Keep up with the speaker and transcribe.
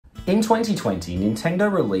In 2020, Nintendo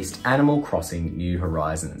released Animal Crossing: New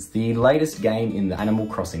Horizons, the latest game in the Animal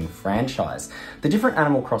Crossing franchise. The different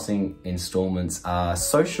Animal Crossing installments are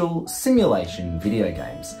social simulation video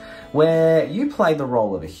games, where you play the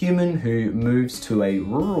role of a human who moves to a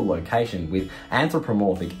rural location with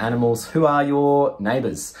anthropomorphic animals who are your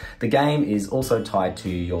neighbours. The game is also tied to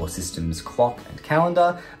your system's clock and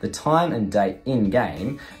calendar. The time and date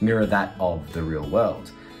in-game mirror that of the real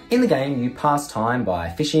world. In the game, you pass time by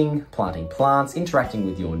fishing, planting plants, interacting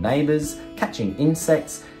with your neighbours, catching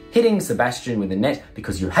insects, hitting Sebastian with a net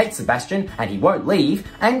because you hate Sebastian and he won't leave,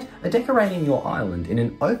 and decorating your island in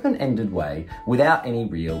an open-ended way without any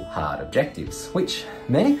real hard objectives, which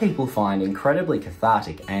many people find incredibly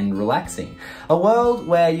cathartic and relaxing. A world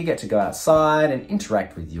where you get to go outside and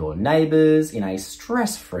interact with your neighbours in a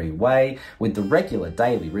stress-free way with the regular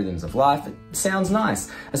daily rhythms of life. It sounds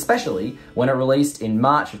nice, especially when it released in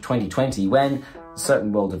March of 2020, when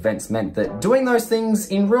certain world events meant that doing those things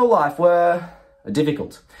in real life were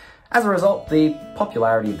difficult. As a result, the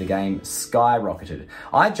popularity of the game skyrocketed.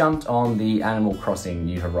 I jumped on the Animal Crossing: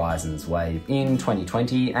 New Horizons wave in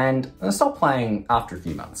 2020 and stopped playing after a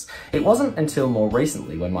few months. It wasn't until more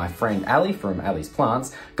recently when my friend Ali from Ali's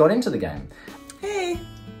Plants got into the game. Hey!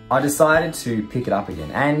 I decided to pick it up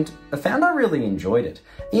again and I found I really enjoyed it.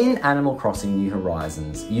 In Animal Crossing: New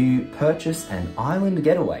Horizons, you purchase an island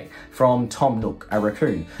getaway from Tom Nook, a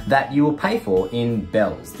raccoon, that you will pay for in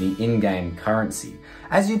bells, the in-game currency.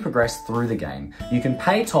 As you progress through the game, you can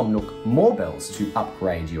pay Tom Nook more bells to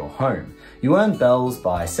upgrade your home. You earn bells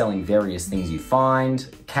by selling various things you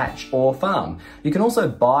find, catch, or farm. You can also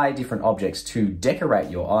buy different objects to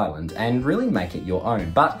decorate your island and really make it your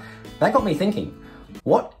own. But that got me thinking,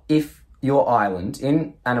 what if your island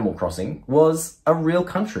in Animal Crossing was a real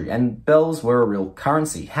country and bells were a real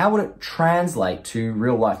currency? How would it translate to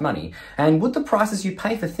real life money? And would the prices you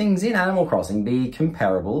pay for things in Animal Crossing be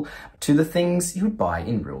comparable to the things you would buy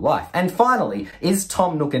in real life? And finally, is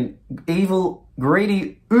Tom Nook an evil,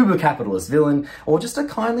 greedy, uber-capitalist villain, or just a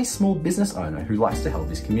kindly small business owner who likes to help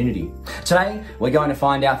his community? Today, we're going to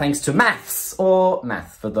find out thanks to maths, or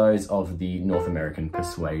math for those of the North American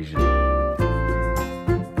persuasion.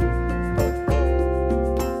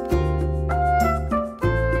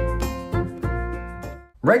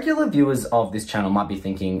 Regular viewers of this channel might be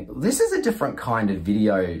thinking, this is a different kind of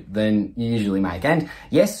video than you usually make. And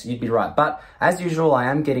yes, you'd be right, but as usual, I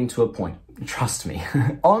am getting to a point, trust me.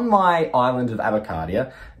 On my island of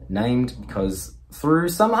Avocadia, named because through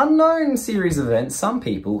some unknown series of events, some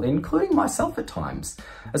people, including myself at times,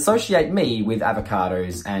 associate me with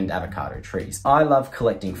avocados and avocado trees. I love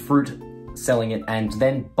collecting fruit, selling it, and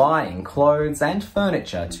then buying clothes and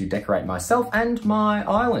furniture to decorate myself and my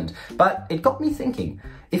island. But it got me thinking,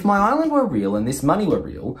 if my island were real and this money were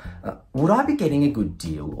real, would I be getting a good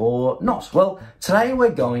deal or not? Well, today we're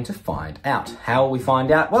going to find out. How will we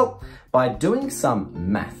find out? Well, by doing some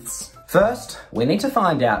maths. First, we need to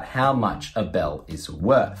find out how much a bell is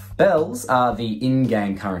worth. Bells are the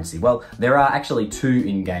in-game currency. Well, there are actually two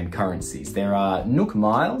in-game currencies. There are Nook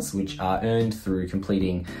Miles, which are earned through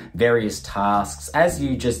completing various tasks as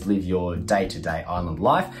you just live your day-to-day island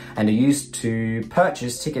life, and are used to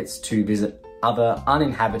purchase tickets to visit other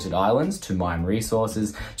uninhabited islands, to mine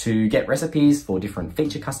resources, to get recipes for different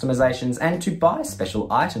feature customizations, and to buy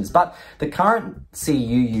special items. But the currency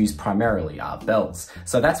you use primarily are bells.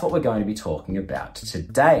 So that's what we're going to be talking about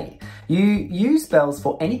today. You use bells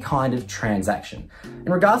for any kind of transaction.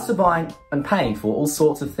 In regards to buying and paying for all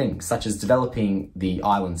sorts of things, such as developing the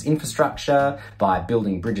island's infrastructure, by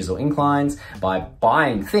building bridges or inclines, by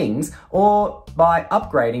buying things, or by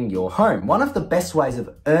upgrading your home. One of the best ways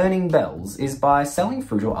of earning bells is by selling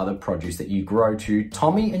fruit or other produce that you grow to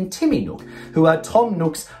Tommy and Timmy Nook, who are Tom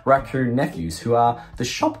Nook's raccoon nephews, who are the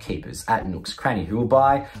shopkeepers at Nook's Cranny, who will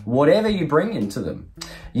buy whatever you bring into them.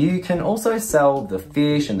 You can also sell the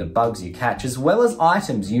fish and the bugs you catch, as well as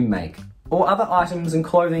items you make, or other items and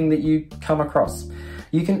clothing that you come across.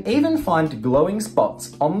 You can even find glowing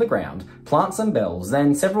spots on the ground, plant some bells,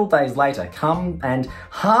 then several days later come and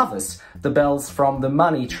harvest the bells from the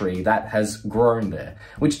money tree that has grown there,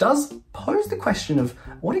 which does pose the question of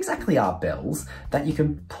what exactly are bells that you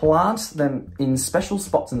can plant them in special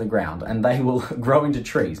spots in the ground and they will grow into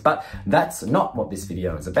trees. But that's not what this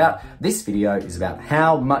video is about. This video is about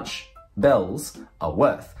how much bells are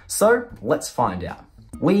worth. So let's find out.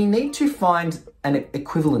 We need to find an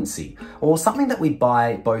equivalency, or something that we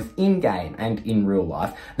buy both in-game and in real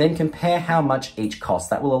life, then compare how much each costs.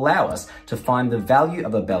 That will allow us to find the value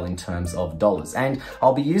of a bell in terms of dollars. And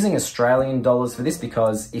I'll be using Australian dollars for this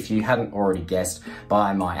because if you hadn't already guessed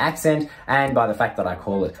by my accent and by the fact that I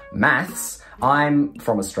call it maths, I'm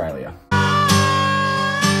from Australia.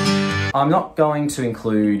 I'm not going to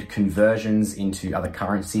include conversions into other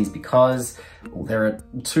currencies because there are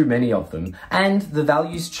too many of them and the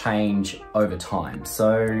values change over time.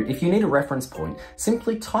 So if you need a reference point,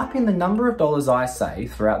 simply type in the number of dollars I say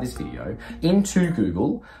throughout this video into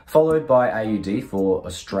Google, followed by AUD for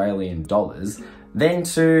Australian dollars, then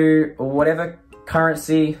to whatever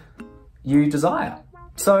currency you desire.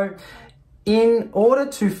 So in order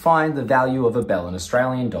to find the value of a bell in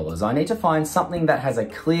Australian dollars, I need to find something that has a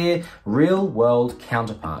clear, real-world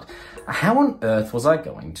counterpart. How on earth was I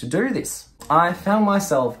going to do this? I found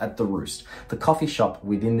myself at The Roost, the coffee shop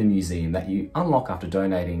within the museum that you unlock after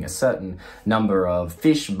donating a certain number of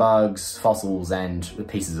fish, bugs, fossils, and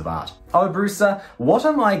pieces of art. Oh, Brewster, what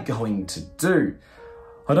am I going to do?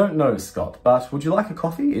 I don't know, Scott, but would you like a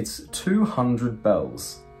coffee? It's 200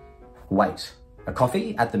 bells. Wait. A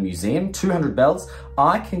coffee at the museum, 200 bells?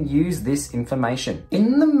 I can use this information.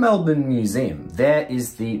 In the Melbourne Museum, there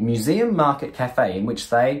is the Museum Market Cafe in which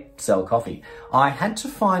they sell coffee. I had to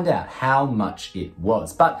find out how much it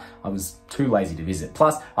was, but I was too lazy to visit.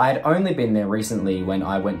 Plus, I had only been there recently when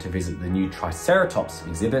I went to visit the new Triceratops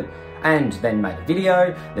exhibit and then made a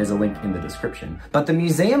video. There's a link in the description. But the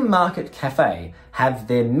Museum Market Cafe have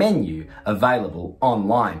their menu available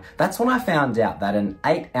online. That's when I found out that an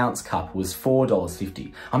 8-ounce cup was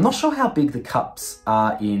 $4.50. I'm not sure how big the cups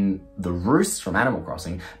are in the Roost from Animal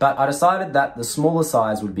Crossing, but I decided that the smaller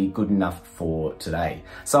size would be good enough for today.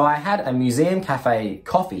 So I had a Museum Cafe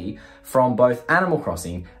coffee from both Animal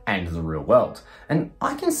Crossing and the real world. And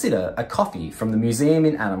I consider a coffee from the museum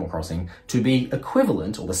in Animal Crossing to be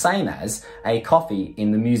equivalent or the same as a coffee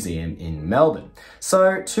in the museum in Melbourne.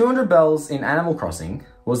 So 200 bells in Animal Crossing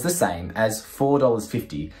was the same as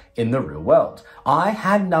 $4.50 in the real world. I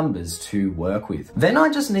had numbers to work with. Then I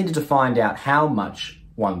just needed to find out how much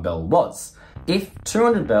one bell was. If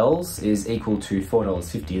 200 bells is equal to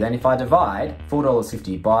 $4.50, then if I divide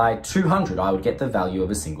 $4.50 by 200, I would get the value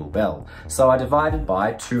of a single bell. So I divided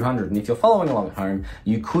by 200, and if you're following along at home,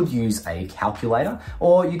 you could use a calculator,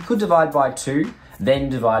 or you could divide by 2, then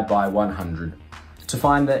divide by 100 to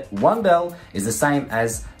find that one bell is the same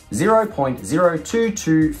as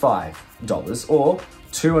 $0.0225, or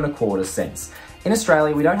 2.25 cents. In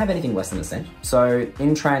Australia, we don't have anything less than a cent, so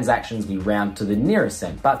in transactions we round to the nearest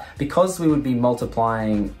cent, but because we would be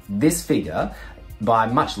multiplying this figure by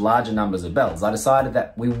much larger numbers of bells, I decided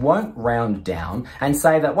that we won't round down and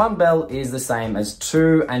say that one bell is the same as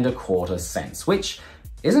 2.25 cents, which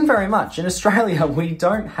isn't very much. In Australia, we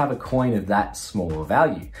don't have a coin of that small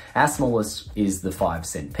value. Our smallest is the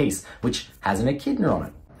 5-cent piece, which has an echidna on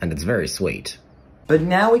it. And it's very sweet. But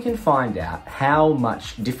now we can find out how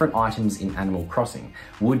much different items in Animal Crossing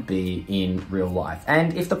would be in real life,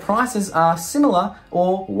 and if the prices are similar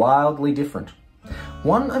or wildly different.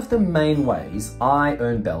 One of the main ways I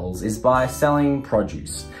earn bells is by selling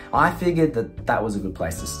produce. I figured that that was a good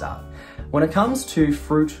place to start. When it comes to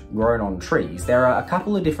fruit grown on trees, there are a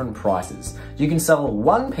couple of different prices. You can sell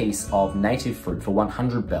one piece of native fruit for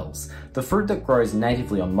 100 bells. The fruit that grows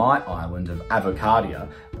natively on my island of Avocadia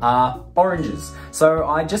are oranges. So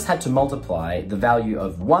I just had to multiply the value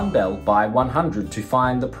of one bell by 100 to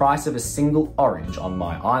find the price of a single orange on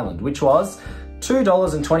my island, which was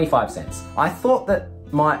 $2.25. I thought that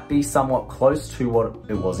might be somewhat close to what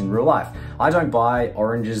it was in real life. I don't buy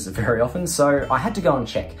oranges very often, so I had to go and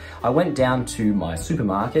check. I went down to my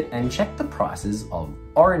supermarket and checked the prices of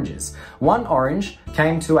oranges. One orange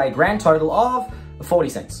came to a grand total of 40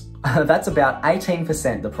 cents. That's about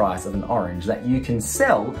 18% the price of an orange that you can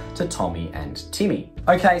sell to Tommy and Timmy.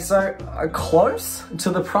 Okay, so close to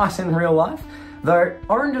the price in real life, though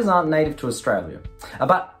oranges aren't native to Australia.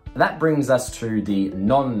 But that brings us to the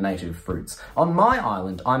non-native fruits. On my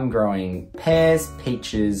island, I'm growing pears,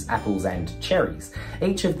 peaches, apples, and cherries.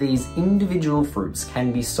 Each of these individual fruits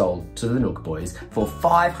can be sold to the Nook boys for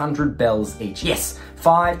 500 bells each. Yes,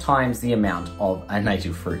 5 times the amount of a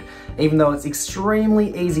native fruit. Even though it's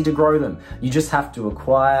extremely easy to grow them, you just have to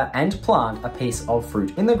acquire and plant a piece of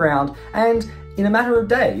fruit in the ground, and in a matter of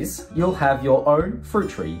days, you'll have your own fruit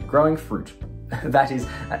tree growing fruit. That is,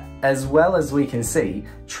 as well as we can see,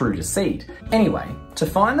 true to seed. Anyway, to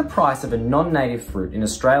find the price of a non-native fruit in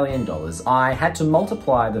Australian dollars, I had to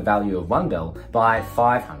multiply the value of one bell by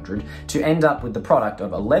 500 to end up with the product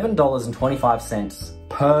of $11.25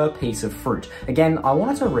 per piece of fruit. Again, I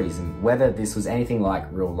wanted to reason whether this was anything like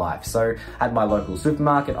real life. So at my local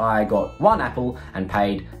supermarket, I got one apple and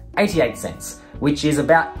paid 88 cents, which is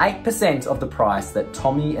about 8% of the price that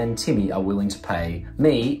Tommy and Timmy are willing to pay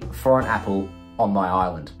me for an apple on my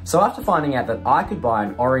island. So after finding out that I could buy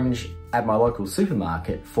an orange at my local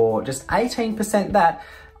supermarket for just 18% that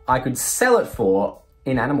I could sell it for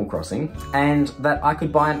in Animal Crossing, and that I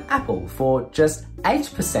could buy an apple for just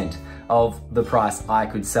 8% of the price I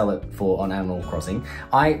could sell it for on Animal Crossing,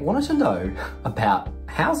 I wanted to know about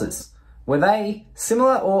houses. Were they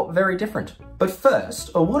similar or very different? But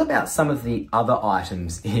first, what about some of the other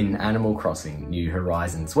items in Animal Crossing New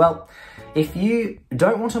Horizons? Well, if you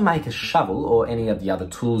don't want to make a shovel or any of the other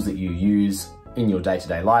tools that you use in your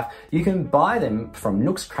day-to-day life, you can buy them from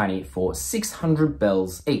Nook's Cranny for 600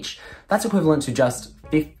 bells each. That's equivalent to just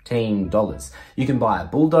 $15. You can buy a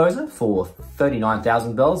bulldozer for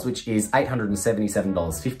 39,000 bells, which is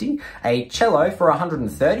 $877.50. A cello for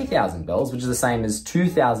 130,000 bells, which is the same as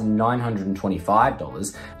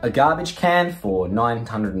 $2,925. A garbage can for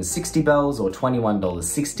 960 bells, or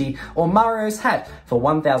 $21.60. Or Mario's hat for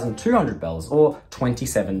 1,200 bells, or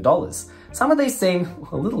 $27. Some of these seem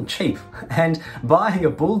a little cheap, and buying a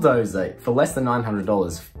bulldozer for less than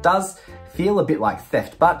 $900 does feel a bit like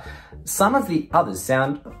theft, but some of the others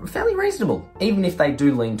sound fairly reasonable, even if they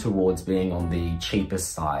do lean towards being on the cheaper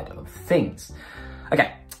side of things.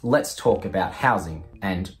 Okay, let's talk about housing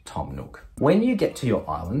and Tom Nook. When you get to your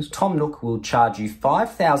island, Tom Nook will charge you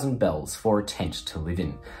 5,000 bells for a tent to live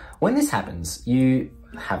in. When this happens, you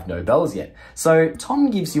have no bells yet, so Tom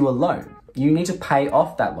gives you a loan. You need to pay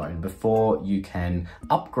off that loan before you can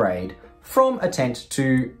upgrade from a tent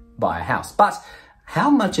to buy a house. But how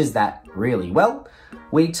much is that really? Well,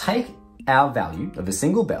 we take our value of a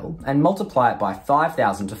single bell and multiply it by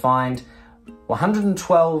 5,000 to find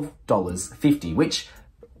 $112.50, which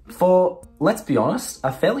for, let's be honest,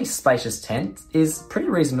 a fairly spacious tent is pretty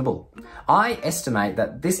reasonable. I estimate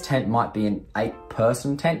that this tent might be an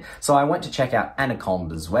 8-person tent, so I went to check out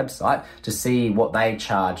Anaconda's website to see what they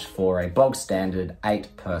charge for a bog standard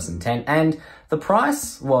 8-person tent, and the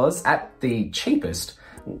price was, at the cheapest,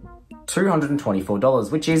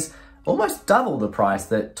 $224, which is almost double the price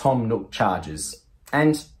that Tom Nook charges.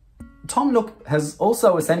 And Tom Nook has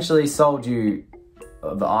also essentially sold you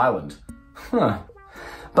the island.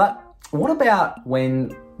 But what about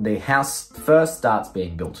when the house first starts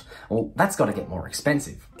being built? Well, that's got to get more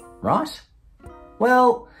expensive, right?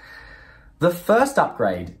 Well, the first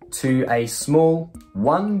upgrade to a small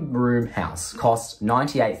one-room house cost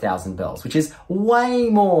 98,000 bells, which is way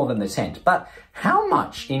more than the tent. But how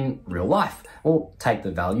much in real life? Well, take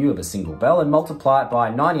the value of a single bell and multiply it by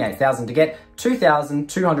 98,000 to get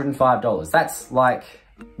 $2,205. That's like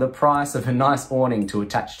the price of a nice awning to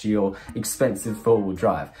attach to your expensive four-wheel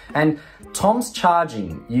drive. And Tom's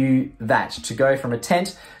charging you that to go from a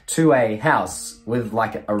tent to a house with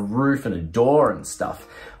like a roof and a door and stuff.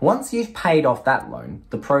 Once you've paid off that loan,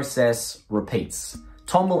 the process repeats.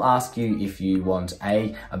 Tom will ask you if you want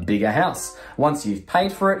a bigger house. Once you've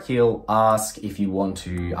paid for it, he'll ask if you want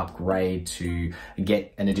to upgrade to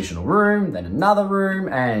get an additional room, then another room,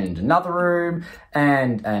 and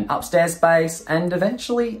an upstairs space, and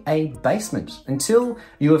eventually a basement, until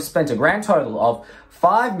you have spent a grand total of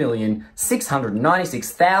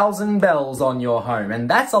 5,696,000 bells on your home. And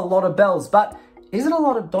that's a lot of bells, but is it a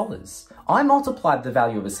lot of dollars? I multiplied the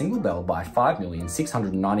value of a single bell by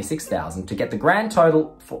 5,696,000 to get the grand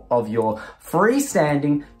total of your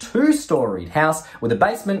freestanding 2-storied house with a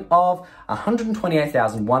basement of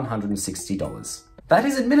 $128,160. That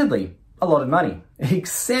is admittedly a lot of money,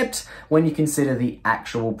 except when you consider the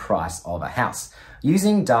actual price of a house.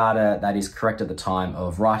 Using data that is correct at the time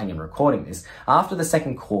of writing and recording this, after the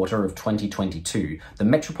second quarter of 2022, the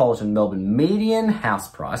metropolitan Melbourne median house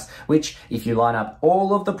price, which if you line up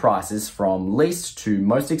all of the prices from least to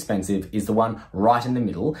most expensive is the one right in the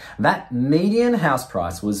middle, that median house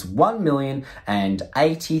price was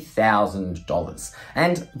 $1,080,000.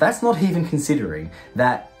 And that's not even considering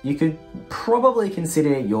that you could probably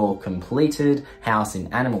consider your completed house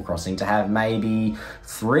in Animal Crossing to have maybe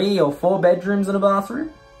 3 or 4 bedrooms and a bathroom.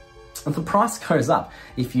 The price goes up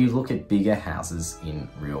if you look at bigger houses in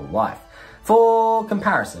real life. For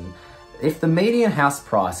comparison, if the median house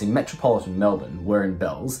price in metropolitan Melbourne were in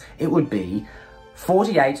bells, it would be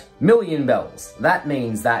 48 million bells. That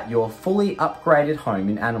means that your fully upgraded home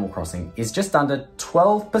in Animal Crossing is just under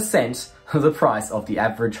 12% of the price of the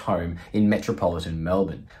average home in metropolitan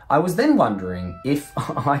Melbourne. I was then wondering if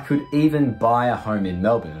I could even buy a home in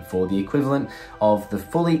Melbourne for the equivalent of the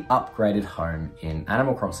fully upgraded home in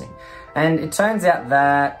Animal Crossing. And it turns out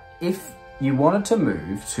that if you wanted to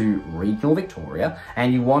move to regional Victoria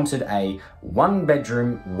and you wanted a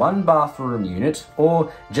 1-bedroom, 1-bathroom unit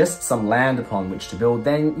or just some land upon which to build,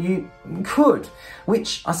 then you could.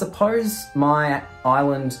 Which I suppose my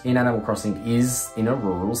island in Animal Crossing is in a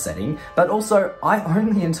rural setting, but also I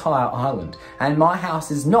own the entire island and my house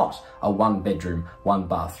is not a 1-bedroom,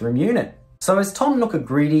 1-bathroom unit. So is Tom Nook a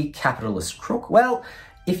greedy capitalist crook? Well,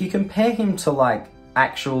 if you compare him to like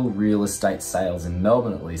actual real estate sales in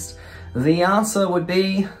Melbourne at least, the answer would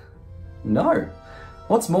be no.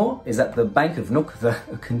 What's more is that the Bank of Nook, the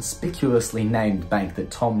conspicuously named bank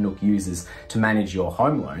that Tom Nook uses to manage your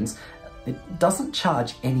home loans, it doesn't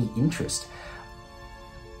charge any interest.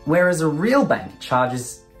 Whereas a real bank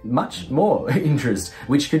charges much more interest,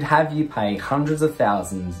 which could have you pay hundreds of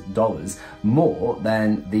thousands of dollars more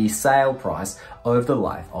than the sale price over the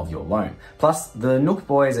life of your loan. Plus, the Nook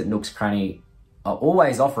boys at Nook's Cranny are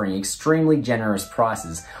always offering extremely generous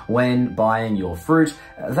prices when buying your fruit.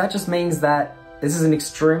 That just means that this is an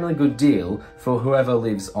extremely good deal for whoever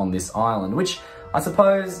lives on this island, which I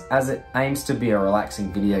suppose, as it aims to be a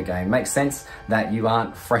relaxing video game, makes sense that you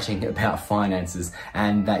aren't fretting about finances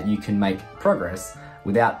and that you can make progress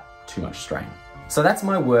without too much strain. So that's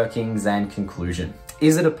my workings and conclusion.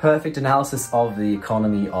 Is it a perfect analysis of the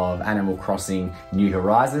economy of Animal Crossing New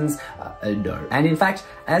Horizons? No. And in fact,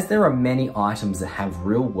 as there are many items that have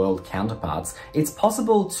real-world counterparts, it's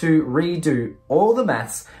possible to redo all the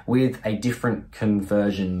maths with a different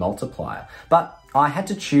conversion multiplier. But I had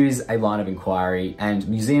to choose a line of inquiry and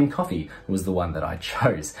Museum Coffee was the one that I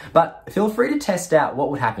chose. But feel free to test out what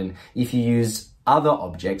would happen if you used other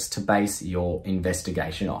objects to base your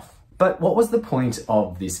investigation off. But what was the point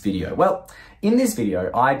of this video? Well, in this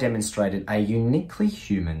video, I demonstrated a uniquely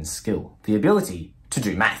human skill, the ability to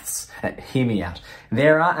do maths. Hear me out.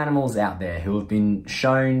 There are animals out there who have been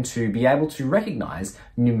shown to be able to recognize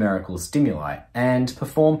numerical stimuli and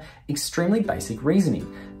perform extremely basic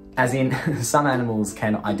reasoning. As in, some animals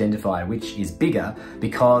can identify which is bigger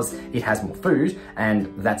because it has more food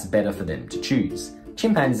and that's better for them to choose.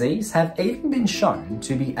 Chimpanzees have even been shown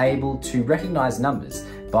to be able to recognize numbers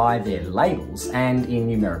by their labels and in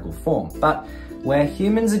numerical form. But where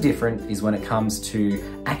humans are different is when it comes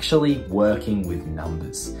to actually working with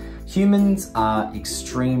numbers. Humans are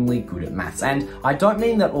extremely good at maths, and I don't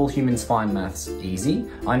mean that all humans find maths easy.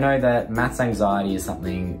 I know that maths anxiety is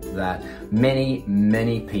something that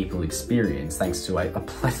many people experience thanks to a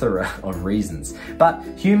plethora of reasons. But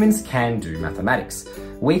humans can do mathematics.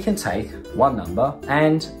 We can take one number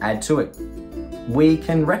and add to it. We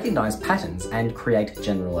can recognize patterns and create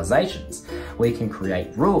generalizations. We can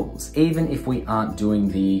create rules, even if we aren't doing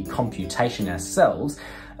the computation ourselves.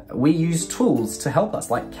 We use tools to help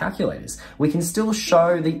us, like calculators. We can still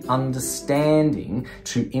show the understanding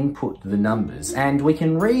to input the numbers, and we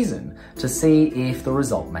can reason to see if the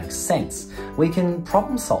result makes sense. We can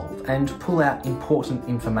problem solve and pull out important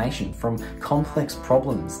information from complex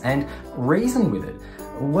problems and reason with it,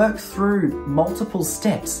 work through multiple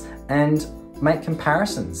steps and make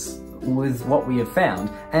comparisons with what we have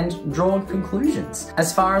found and draw conclusions.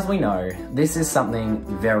 As far as we know, this is something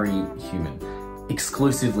very human.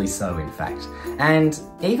 Exclusively so, in fact. And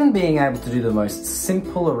even being able to do the most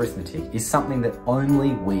simple arithmetic is something that only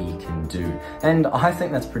we can do. And I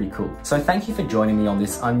think that's pretty cool. So thank you for joining me on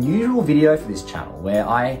this unusual video for this channel, where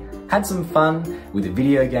I had some fun with a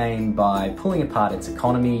video game by pulling apart its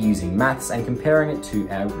economy using maths and comparing it to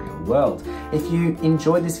our real world. If you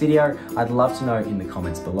enjoyed this video, I'd love to know in the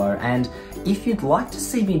comments below. And if you'd like to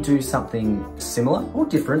see me do something similar or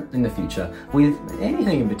different in the future with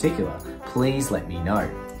anything in particular, please let me know.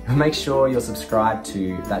 Make sure you're subscribed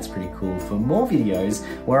to That's Pretty Cool for more videos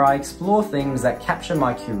where I explore things that capture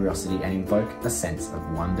my curiosity and invoke a sense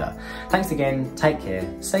of wonder. Thanks again, take care,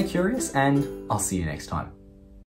 stay curious, and I'll see you next time.